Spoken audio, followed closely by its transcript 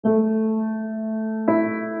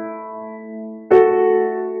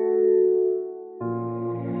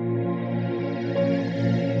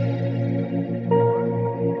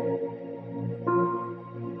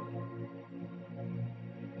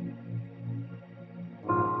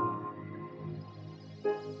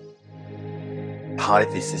Hi,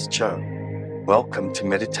 this is Joe. Welcome to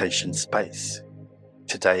Meditation Space.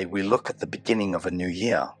 Today we look at the beginning of a new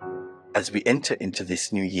year. As we enter into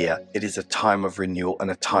this new year, it is a time of renewal and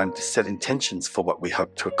a time to set intentions for what we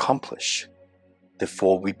hope to accomplish.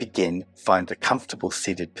 Before we begin, find a comfortable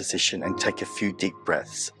seated position and take a few deep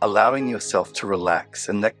breaths, allowing yourself to relax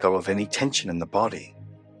and let go of any tension in the body.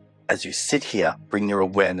 As you sit here, bring your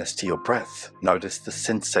awareness to your breath. Notice the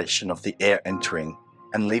sensation of the air entering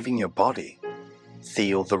and leaving your body.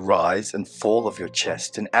 Feel the rise and fall of your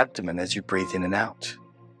chest and abdomen as you breathe in and out.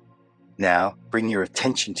 Now, bring your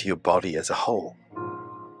attention to your body as a whole.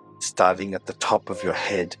 Starting at the top of your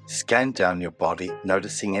head, scan down your body,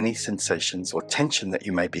 noticing any sensations or tension that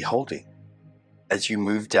you may be holding. As you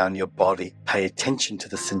move down your body, pay attention to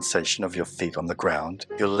the sensation of your feet on the ground,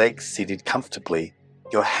 your legs seated comfortably,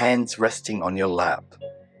 your hands resting on your lap,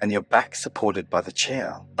 and your back supported by the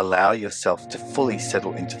chair. Allow yourself to fully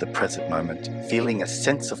settle into the present moment, feeling a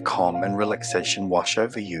sense of calm and relaxation wash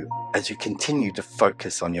over you. As you continue to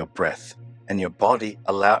focus on your breath and your body,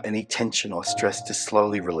 allow any tension or stress to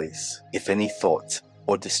slowly release. If any thoughts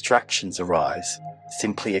or distractions arise,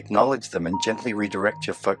 simply acknowledge them and gently redirect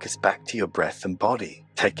your focus back to your breath and body.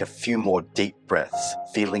 Take a few more deep breaths,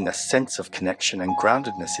 feeling a sense of connection and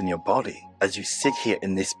groundedness in your body. As you sit here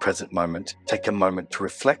in this present moment, take a moment to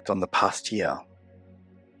reflect on the past year.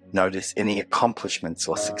 Notice any accomplishments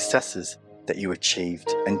or successes that you achieved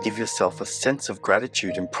and give yourself a sense of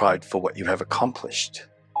gratitude and pride for what you have accomplished.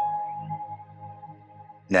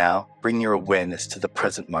 Now, bring your awareness to the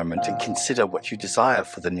present moment and consider what you desire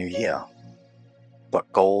for the new year.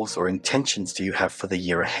 What goals or intentions do you have for the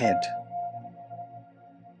year ahead?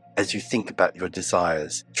 As you think about your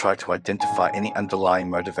desires, try to identify any underlying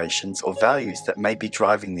motivations or values that may be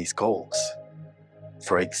driving these goals.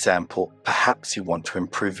 For example, perhaps you want to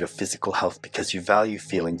improve your physical health because you value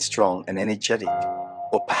feeling strong and energetic,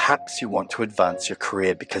 or perhaps you want to advance your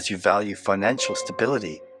career because you value financial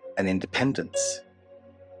stability and independence.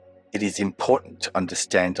 It is important to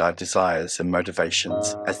understand our desires and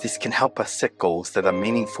motivations, as this can help us set goals that are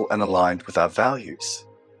meaningful and aligned with our values.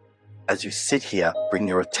 As you sit here, bring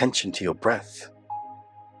your attention to your breath.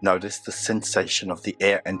 Notice the sensation of the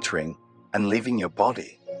air entering and leaving your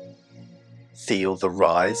body. Feel the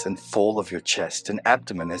rise and fall of your chest and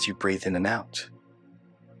abdomen as you breathe in and out.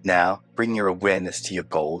 Now, bring your awareness to your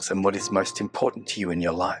goals and what is most important to you in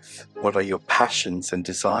your life. What are your passions and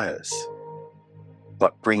desires?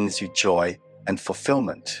 What brings you joy and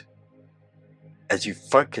fulfillment? As you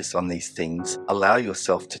focus on these things, allow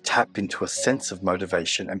yourself to tap into a sense of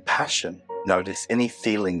motivation and passion. Notice any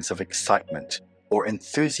feelings of excitement or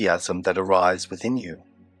enthusiasm that arise within you.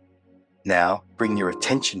 Now, bring your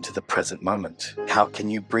attention to the present moment. How can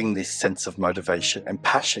you bring this sense of motivation and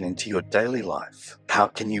passion into your daily life? How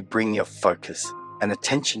can you bring your focus and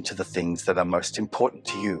attention to the things that are most important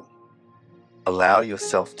to you? Allow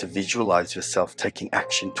yourself to visualize yourself taking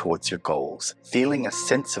action towards your goals, feeling a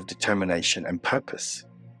sense of determination and purpose.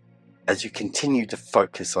 As you continue to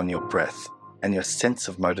focus on your breath and your sense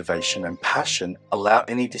of motivation and passion, allow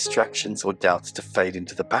any distractions or doubts to fade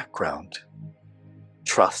into the background.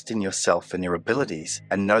 Trust in yourself and your abilities,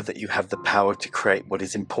 and know that you have the power to create what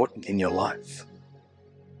is important in your life.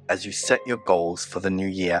 As you set your goals for the new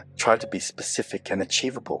year, try to be specific and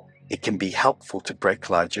achievable. It can be helpful to break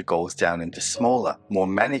larger goals down into smaller, more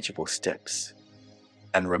manageable steps.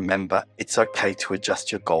 And remember, it's okay to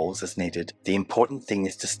adjust your goals as needed. The important thing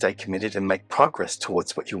is to stay committed and make progress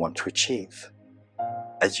towards what you want to achieve.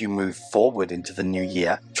 As you move forward into the new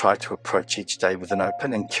year, try to approach each day with an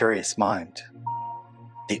open and curious mind.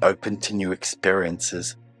 Be open to new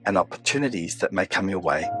experiences and opportunities that may come your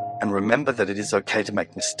way, and remember that it is okay to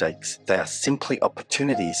make mistakes. They are simply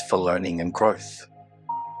opportunities for learning and growth.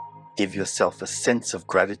 Give yourself a sense of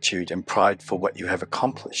gratitude and pride for what you have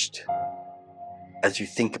accomplished. As you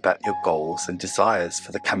think about your goals and desires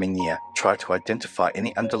for the coming year, try to identify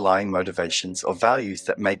any underlying motivations or values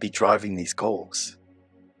that may be driving these goals.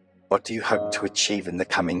 What do you hope to achieve in the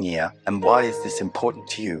coming year, and why is this important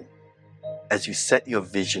to you? As you set your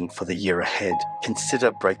vision for the year ahead,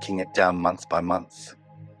 consider breaking it down month by month.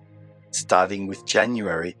 Starting with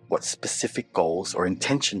January, what specific goals or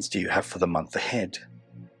intentions do you have for the month ahead?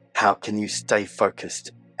 How can you stay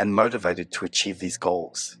focused and motivated to achieve these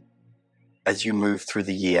goals? As you move through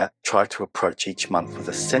the year, try to approach each month with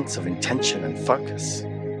a sense of intention and focus.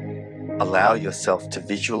 Allow yourself to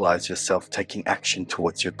visualize yourself taking action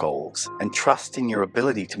towards your goals and trust in your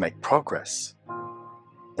ability to make progress.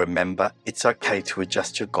 Remember, it's okay to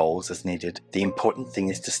adjust your goals as needed. The important thing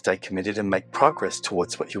is to stay committed and make progress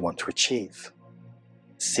towards what you want to achieve.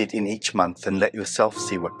 Sit in each month and let yourself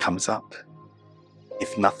see what comes up.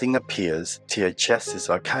 If nothing appears, THS is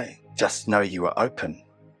okay. Just know you are open.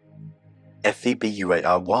 February,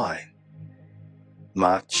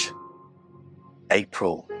 March,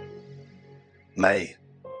 April, May,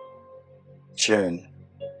 June,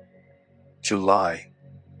 July,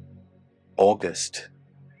 August,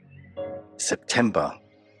 September,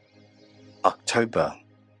 October,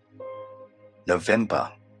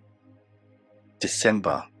 November,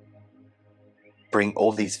 December. Bring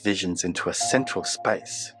all these visions into a central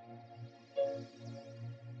space.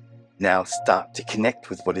 Now start to connect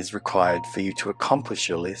with what is required for you to accomplish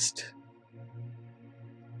your list.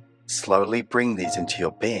 Slowly bring these into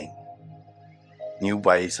your being. New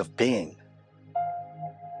ways of being.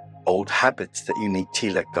 Old habits that you need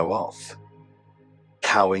to let go of.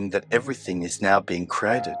 Cowing that everything is now being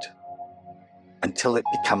created until it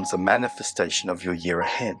becomes a manifestation of your year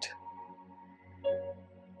ahead.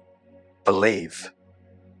 Believe.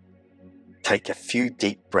 Take a few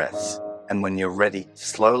deep breaths, and when you're ready,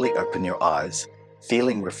 slowly open your eyes,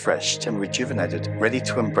 feeling refreshed and rejuvenated, ready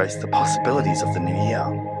to embrace the possibilities of the new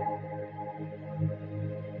year.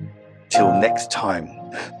 Till next time.